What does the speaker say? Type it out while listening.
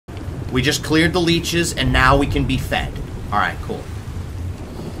We just cleared the leeches, and now we can be fed. Alright, cool.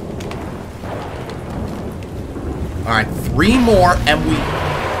 Alright, 3 more, and we...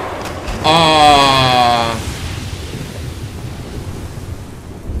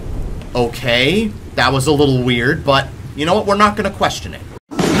 Okay, that was a little weird, but you know what? We're not going to question it.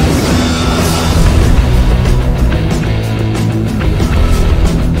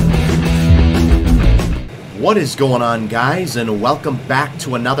 What is going on, guys, and welcome back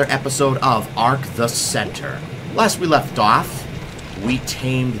to another episode of Ark the Center. Last we left off, we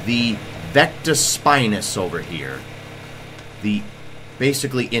tamed the Shastasaurus over here. The,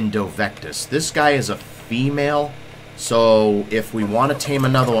 basically, Indovectus. This guy is a female, so if we want to tame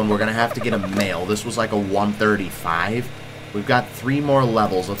another one, we're going to have to get a male. This was like a 135. We've got 3 more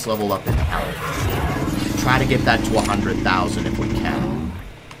levels. Let's level up in health. Try to get that to 100,000 if we can.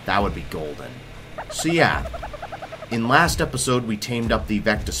 That would be golden. So yeah, in last episode we tamed up the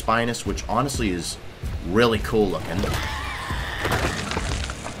Shastasaurus, which honestly is really cool looking.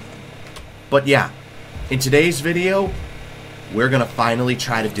 But yeah, in today's video, we're gonna finally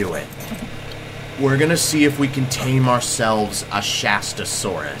try to do it. We're gonna see if we can tame ourselves a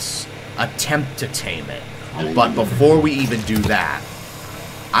Shastasaurus. Attempt to tame it. But before we even do that,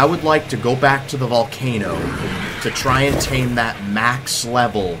 I would like to go back to the volcano to try and tame that max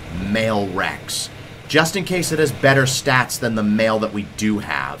level male Rex. Just in case it has better stats than the male that we do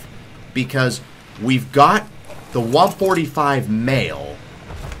have. Because we've got the 145 male,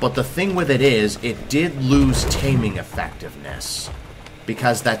 but the thing with it is, it did lose taming effectiveness.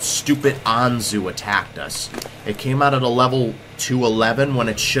 Because that stupid Anzu attacked us. It came out at a level 211 when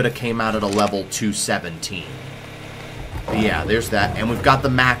it should have came out at a level 217. But yeah, there's that. And we've got the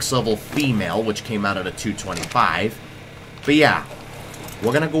max level female, which came out at a 225. But yeah,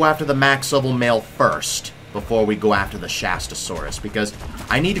 we're going to go after the max level male first before we go after the Shastasaurus. Because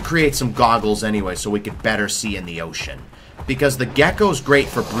I need to create some goggles anyway so we could better see in the ocean. Because the gecko's great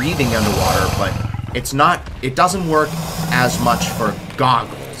for breathing underwater, but it's not, it doesn't work as much for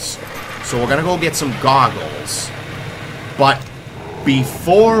goggles. So we're going to go get some goggles. But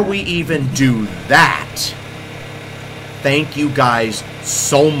before we even do that, thank you guys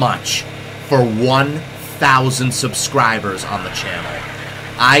so much for 1,000 subscribers on the channel.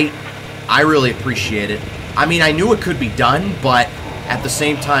 I really appreciate it. I mean, I knew it could be done, but at the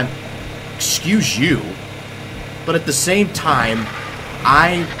same time, excuse you, but at the same time,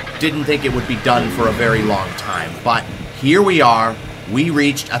 I didn't think it would be done for a very long time. But here we are. We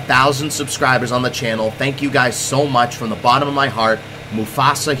reached 1,000 subscribers on the channel. Thank you guys so much from the bottom of my heart.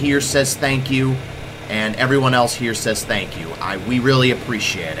 Mufasa here says thank you. And everyone else here says thank you. We really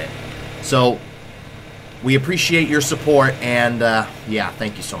appreciate it. So, we appreciate your support, and, yeah,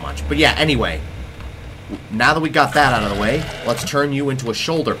 thank you so much. But yeah, anyway, now that we got that out of the way, let's turn you into a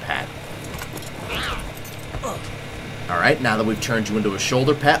shoulder pet. Alright, now that we've turned you into a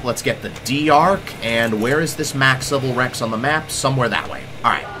shoulder pet, let's get the D-Ark, and where is this max level Rex on the map? Somewhere that way.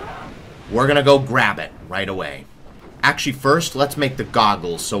 Alright, we're gonna go grab it right away. Actually, first, let's make the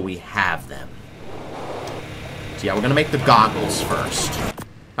goggles so we have them. So yeah, we're gonna make the goggles first.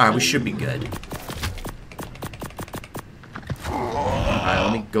 Alright, we should be good. Alright,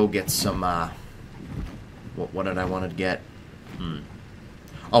 let me go get some, what did I want to get?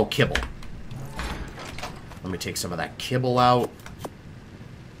 Oh, kibble. Let me take some of that kibble out.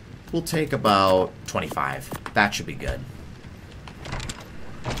 We'll take about 25. That should be good.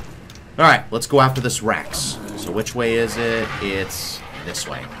 Alright, let's go after this Rex. So which way is it? It's this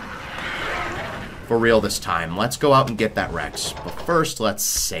way. For real this time. Let's go out and get that Rex. But first, let's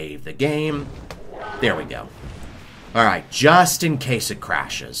save the game. There we go. Alright, just in case it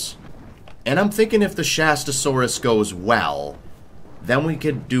crashes. And I'm thinking if the Shastasaurus goes well, then we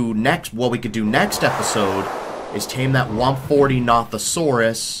could do next, what we could do next episode is tame that 140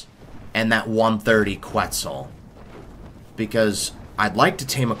 Nothosaurus and that 130 Quetzal. Because I'd like to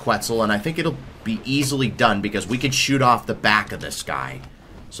tame a Quetzal, and I think it'll be easily done because we could shoot off the back of this guy.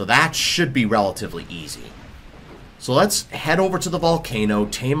 So that should be relatively easy. So let's head over to the volcano,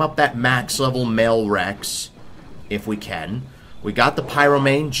 tame up that max level male Rex, if we can. We got the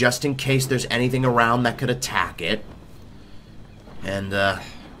Pyromane just in case there's anything around that could attack it. And,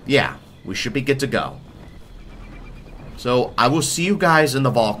 yeah, we should be good to go. So, I will see you guys in the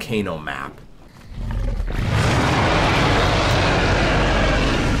volcano map.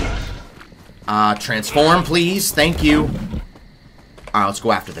 Transform, please. Thank you. Alright, let's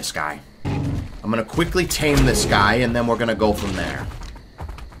go after this guy. I'm gonna quickly tame this guy, and then we're gonna go from there.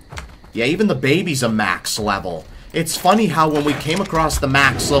 Yeah, even the baby's a max level. It's funny how when we came across the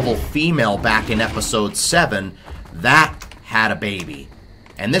max level female back in episode 7, that had a baby.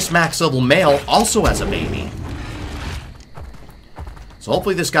 And this max level male also has a baby. So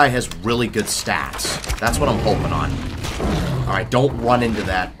hopefully this guy has really good stats. That's what I'm hoping on. Alright, don't run into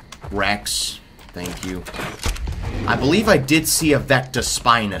that, Rex. Thank you. I believe I did see a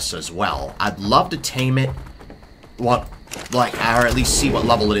Vectospinus as well. I'd love to tame it. What, like, or at least see what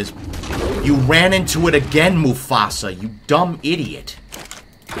level it is. You ran into it again, Mufasa, you dumb idiot.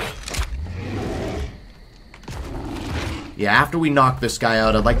 Yeah, after we knock this guy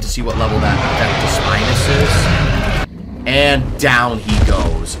out, I'd like to see what level that Vectospinus is. And down he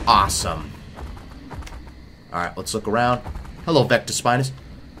goes. Awesome. Alright, let's look around. Hello, Vectospinus.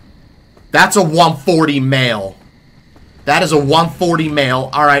 That's a 140 male. That is a 140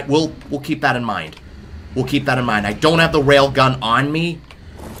 male. Alright, we'll keep that in mind. We'll keep that in mind. I don't have the railgun on me.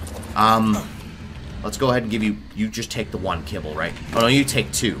 Let's go ahead and give you... You just take the one kibble, right? Oh, no, you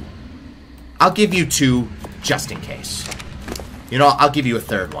take two. I'll give you two, just in case. You know, I'll give you a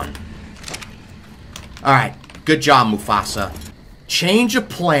third one. Alright, good job, Mufasa. Change of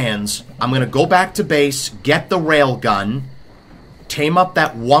plans. I'm going to go back to base, get the railgun, tame up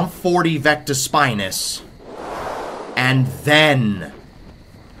that 140 Vectospinus, and then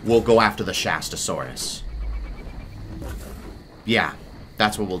we'll go after the Shastasaurus. Yeah,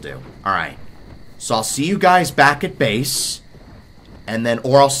 that's what we'll do. Alright. So I'll see you guys back at base, and then,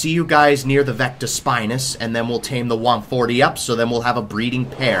 or I'll see you guys near the Vectospinus, and then we'll tame the 140 up, so then we'll have a breeding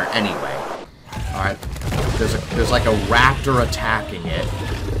pair anyway. Alright. There's like a raptor attacking it.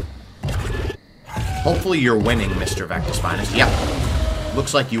 Hopefully you're winning, Mr. Vectospinus. Yep.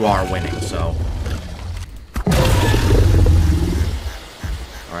 Looks like you are winning, so...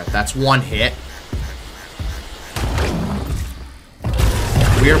 Alright, that's one hit.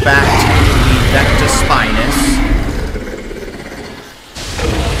 We're back to the Vectospinus.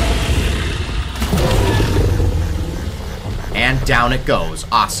 And down it goes.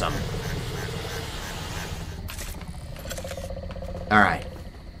 Awesome. Alright.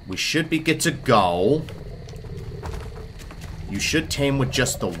 We should be good to go. You should tame with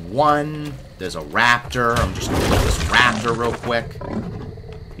just the one. There's a raptor. I'm just going to kill this raptor real quick.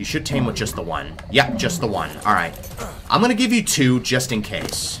 You should tame with just the one. Yep, just the one. Alright. I'm going to give you two just in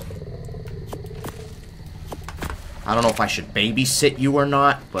case. I don't know if I should babysit you or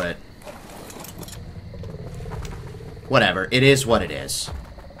not, but... whatever. It is what it is.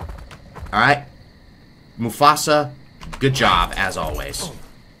 Alright. Mufasa, good job, as always.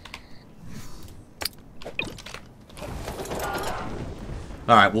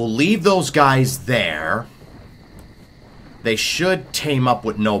 Alright, we'll leave those guys there. They should tame up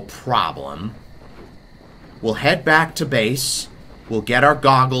with no problem. We'll head back to base. We'll get our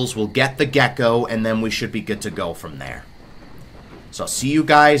goggles, we'll get the gecko, and then we should be good to go from there. So I'll see you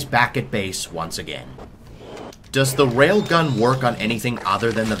guys back at base once again. Does the railgun work on anything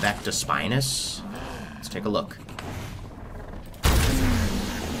other than the Vectospinus? Let's take a look.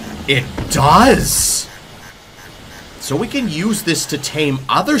 It does! So we can use this to tame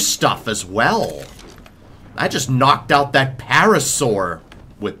other stuff as well. I just knocked out that Parasaur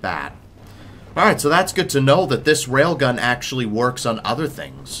with that. Alright, so that's good to know that this railgun actually works on other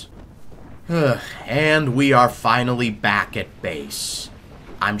things. And we are finally back at base.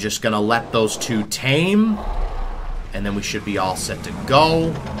 I'm just gonna let those two tame, and then we should be all set to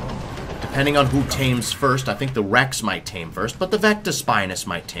go. Depending on who tames first, I think the Rex might tame first, but the Vectospinus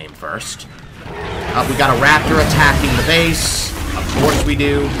might tame first. We got a raptor attacking the base. Of course we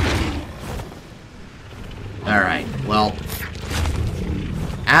do. Alright, well...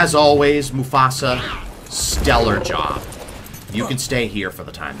 as always, Mufasa, stellar job. You can stay here for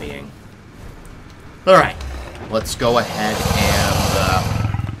the time being. Alright, let's go ahead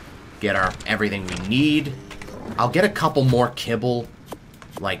and get our everything we need. I'll get a couple more kibble,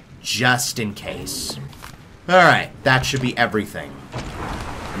 like, just in case. Alright, that should be everything.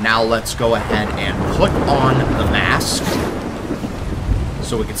 Now let's go ahead and put on the mask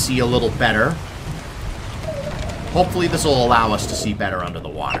so we can see a little better. Hopefully this will allow us to see better under the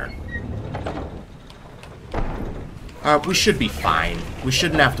water. Alright, we should be fine. We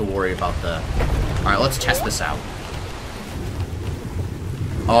shouldn't have to worry about the... Alright, let's test this out.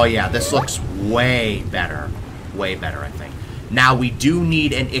 Oh yeah, this looks way better. Way better, I think. Now, we do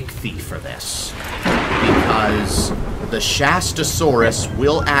need an Ichthy for this. Because the Shastasaurus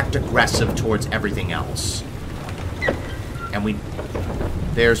will act aggressive towards everything else. And we...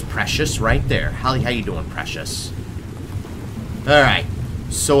 there's Precious right there. How you doing, Precious? Alright.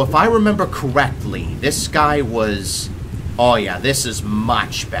 So if I remember correctly, this guy was... oh yeah, this is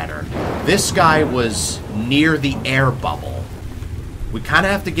much better. This guy was near the air bubble. We kind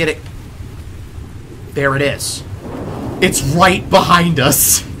of have to get it... there it is. It's right behind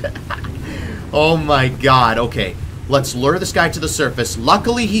us. Oh my god. Okay, let's lure this guy to the surface.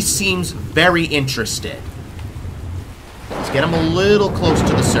 Luckily, he seems very interested. Let's get him a little close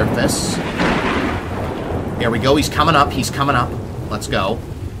to the surface. There we go. He's coming up. He's coming up. Let's go.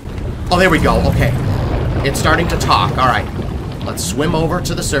 Oh, there we go. Okay. It's starting to talk. All right. Let's swim over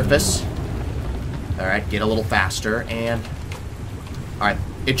to the surface. All right. Get a little faster. And... all right.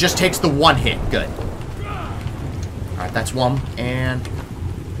 It just takes the one hit. Good. All right. That's one. And...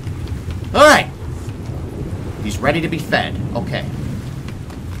 all right. He's ready to be fed. Okay.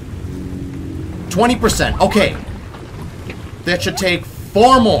 20%. Okay. That should take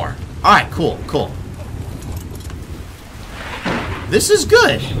 4 more. All right. Cool. Cool. This is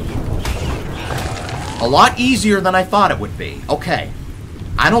good. A lot easier than I thought it would be. Okay.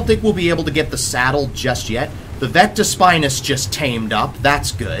 I don't think we'll be able to get the saddle just yet. The Vectospinus just tamed up.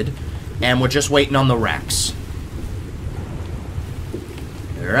 That's good. And we're just waiting on the Rex.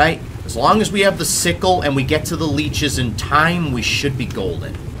 Alright. As long as we have the sickle and we get to the leeches in time, we should be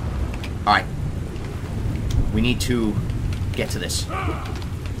golden. Alright. We need to get to this.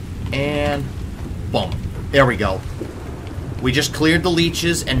 And... boom. There we go. We just cleared the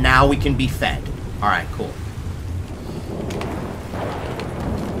leeches, and now we can be fed. Alright, cool.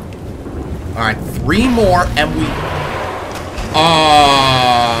 Alright, 3 more, and we...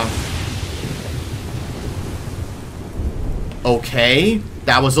 okay,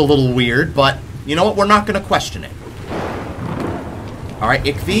 that was a little weird, but you know what? We're not going to question it. Alright,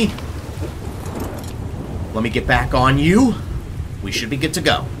 Ichthy. Let me get back on you. We should be good to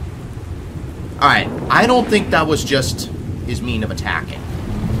go. Alright, I don't think that was just... his mean of attacking.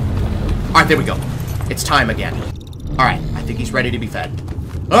 Alright, there we go. It's time again. Alright, I think he's ready to be fed.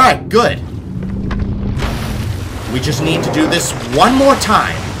 Alright, good. We just need to do this one more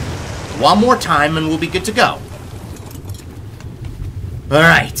time. One more time and we'll be good to go.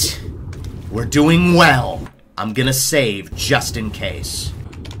 Alright. We're doing well. I'm gonna save just in case.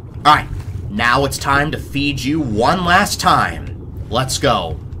 Alright, now it's time to feed you one last time. Let's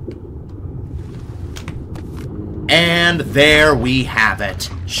go. And there we have it.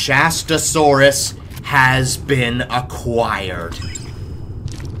 Shastasaurus has been acquired.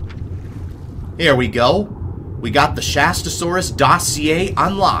 Here we go. We got the Shastasaurus dossier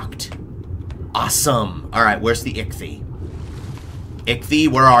unlocked. Awesome. Alright, where's the Ichthy? Ichthy,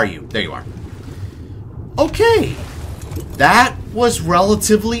 where are you? There you are. Okay. That was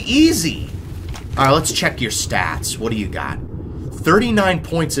relatively easy. Alright, let's check your stats. What do you got? 39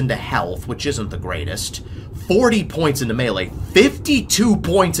 points into health, which isn't the greatest. 40 points into melee, 52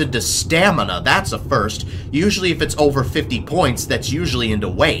 points into stamina, that's a first. Usually if it's over 50 points, that's usually into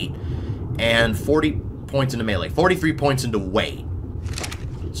weight. And 40 points into melee, 43 points into weight.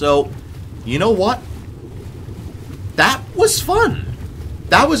 So, you know what? That was fun.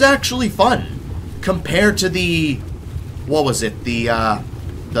 That was actually fun. Compared to the, what was it, the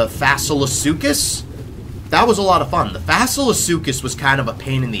Facilosuchus? That was a lot of fun. The Facilosuchus was kind of a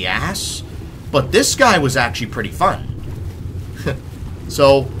pain in the ass. But this guy was actually pretty fun.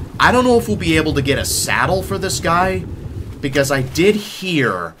 So, I don't know if we'll be able to get a saddle for this guy, because I did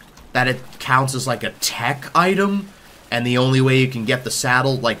hear that it counts as like a tech item, and the only way you can get the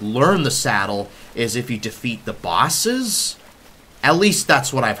saddle, like learn the saddle, is if you defeat the bosses. At least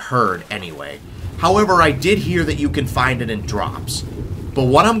that's what I've heard anyway. However, I did hear that you can find it in drops. But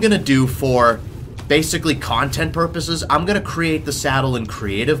what I'm going to do for basically content purposes, I'm going to create the saddle in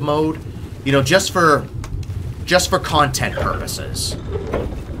creative mode. You know, just for content purposes.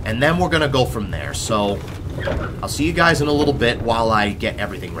 And then we're gonna go from there. So, I'll see you guys in a little bit while I get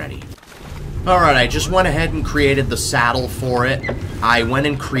everything ready. Alright, I just went ahead and created the saddle for it. I went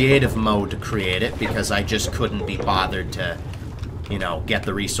in creative mode to create it because I just couldn't be bothered to, you know, get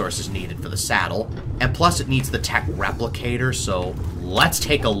the resources needed for the saddle. And plus it needs the tech replicator, so let's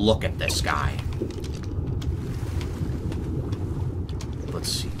take a look at this guy. Let's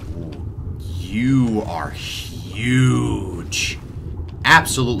see. You are huge.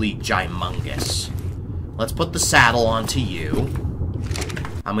 Absolutely gymongous. Let's put the saddle onto you.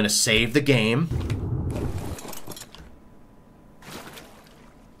 I'm going to save the game.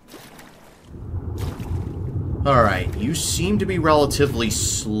 Alright, you seem to be relatively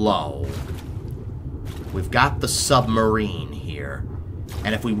slow. We've got the submarine here.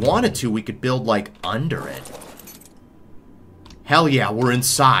 And if we wanted to, we could build, like, under it. Hell yeah, we're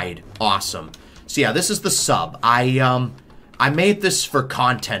inside. Awesome. So yeah, this is the sub. I made this for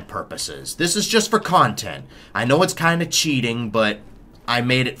content purposes. This is just for content. I know it's kind of cheating, but I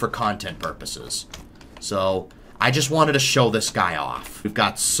made it for content purposes. So, I just wanted to show this guy off. We've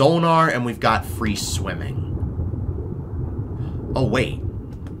got sonar and we've got free swimming. Oh, wait.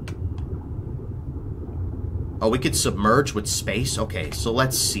 Oh, we could submerge with space? Okay, so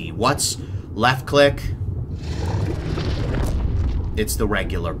let's see. What's left click? It's the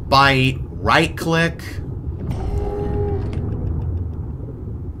regular bite. Right click.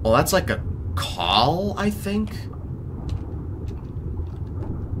 Oh, that's like a call, I think?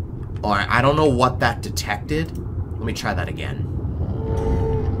 Alright, I don't know what that detected. Let me try that again.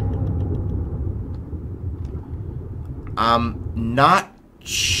 I'm not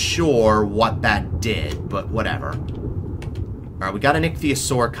sure what that did, but whatever. Alright, we got an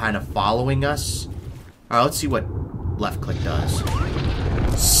ichthyosaur kind of following us. Alright, let's see what left click does.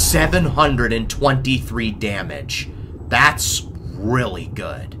 723 damage. That's really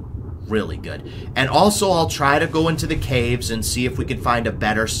good. Really good. And also, I'll try to go into the caves and see if we can find a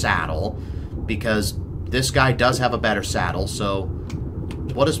better saddle. Because this guy does have a better saddle, so...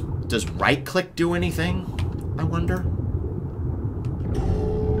 What does right click do anything? I wonder?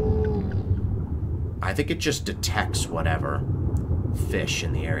 I think it just detects whatever fish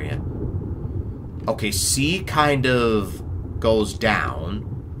in the area. Okay, C kind of goes down.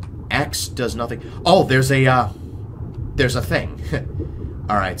 X does nothing. Oh, there's a thing.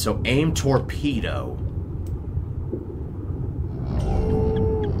 Alright, so aim torpedo.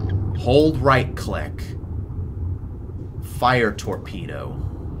 Hold right click. Fire torpedo.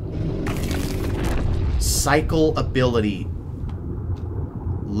 Cycle ability.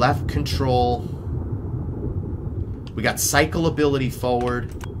 Left control. We got cycle ability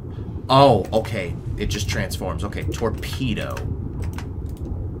forward. Oh, okay. It just transforms. Okay, torpedo.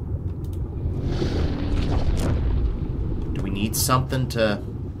 Do we need something to...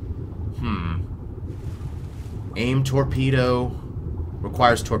 Aim torpedo.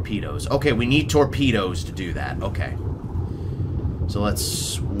 Requires torpedoes. Okay, we need torpedoes to do that. Okay. So let's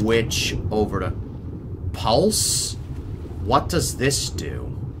switch over to pulse. What does this do?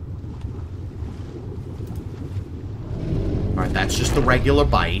 Alright, that's just the regular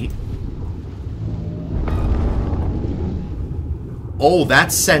bite. Oh,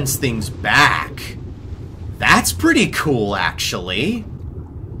 that sends things back. That's pretty cool, actually.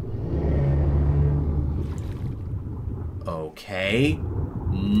 Okay.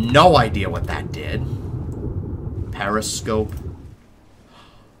 No idea what that did. Periscope.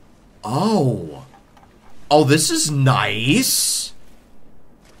 Oh. Oh, this is nice.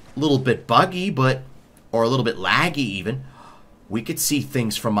 A little bit buggy, but... Or a little bit laggy, even. We could see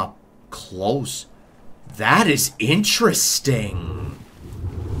things from up close. That is interesting.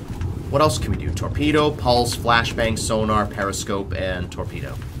 What else can we do? Torpedo, pulse, flashbang, sonar, periscope, and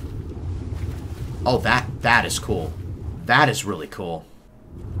torpedo. Oh, that is cool. That is really cool.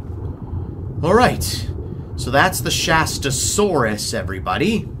 Alright. So that's the Shastasaurus,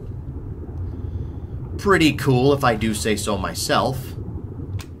 everybody. Pretty cool, if I do say so myself.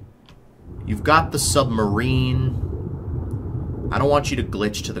 You've got the submarine. I don't want you to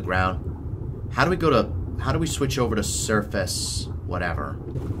glitch to the ground. How do we switch over to surface? Whatever.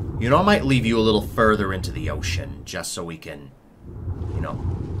 You know, I might leave you a little further into the ocean, just so we can, you know...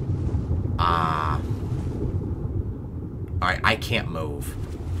 Alright, I can't move.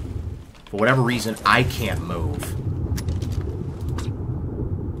 For whatever reason, I can't move.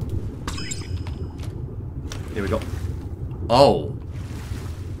 There we go. Oh.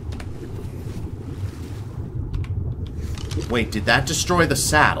 Wait, did that destroy the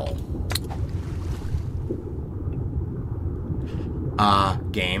saddle?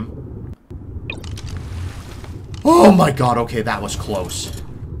 Game. Oh my god, okay, that was close.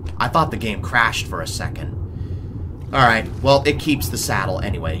 I thought the game crashed for a second. Alright, well, it keeps the saddle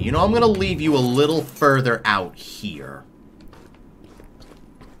anyway. You know, I'm gonna leave you a little further out here.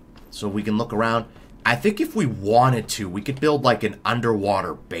 So we can look around. I think if we wanted to, we could build like an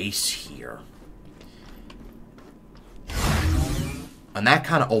underwater base here. And that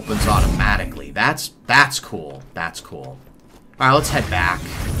kind of opens automatically. That's cool. That's cool. Alright, let's head back.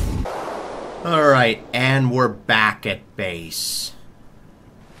 Alright, and we're back at base.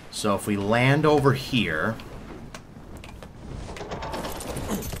 So if we land over here...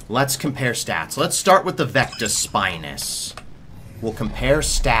 Let's compare stats. Let's start with the Vectus Spinus. We'll compare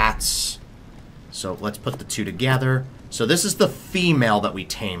stats. So let's put the two together. So this is the female that we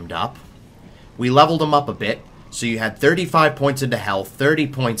tamed up. We leveled them up a bit. So you had 35 points into health, 30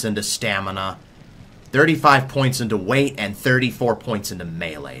 points into stamina, 35 points into weight, and 34 points into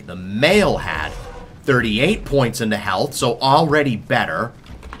melee. The male had 38 points into health, so already better.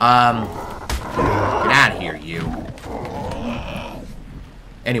 Get out of here, you.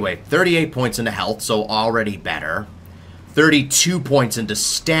 Anyway, 38 points into health, so already better. 32 points into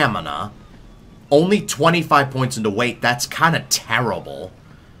stamina. Only 25 points into weight. That's kind of terrible.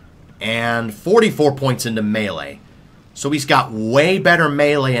 And 44 points into melee. So he's got way better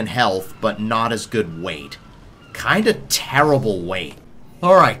melee and health, but not as good weight. Kind of terrible weight.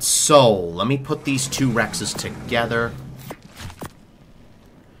 Alright, so let me put these two Rexes together.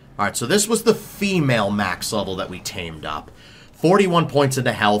 Alright, so this was the female max level that we tamed up. 41 points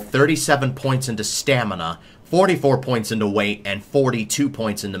into health, 37 points into stamina, 44 points into weight, and 42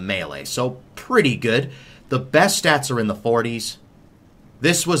 points into melee. So, pretty good. The best stats are in the 40s.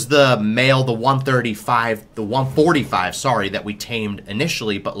 This was the male, the 145, sorry, that we tamed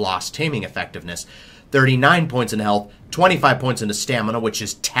initially, but lost taming effectiveness. 39 points in health, 25 points into stamina, which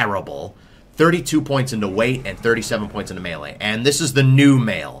is terrible. 32 points into weight, and 37 points into melee. And this is the new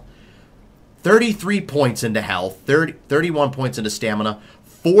male. 33 points into health, 31 points into stamina,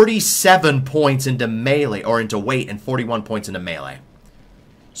 47 points into melee, or into weight, and 41 points into melee.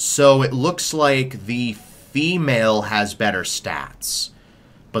 So it looks like the female has better stats.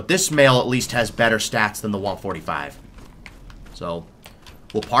 But this male at least has better stats than the 145. So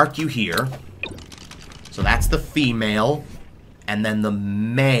we'll park you here. So that's the female. And then the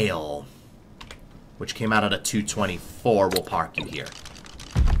male, which came out at a 224, we'll park you here.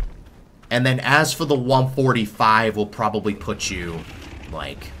 And then as for the 145, we'll probably put you,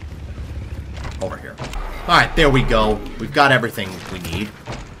 like, over here. Alright, there we go. We've got everything we need.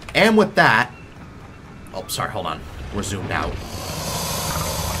 And with that... Oh, sorry, hold on. We're zoomed out.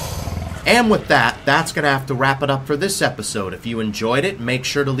 And with that, that's going to have to wrap it up for this episode. If you enjoyed it, make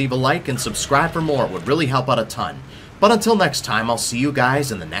sure to leave a like and subscribe for more. It would really help out a ton. But until next time, I'll see you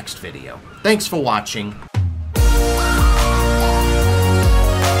guys in the next video. Thanks for watching.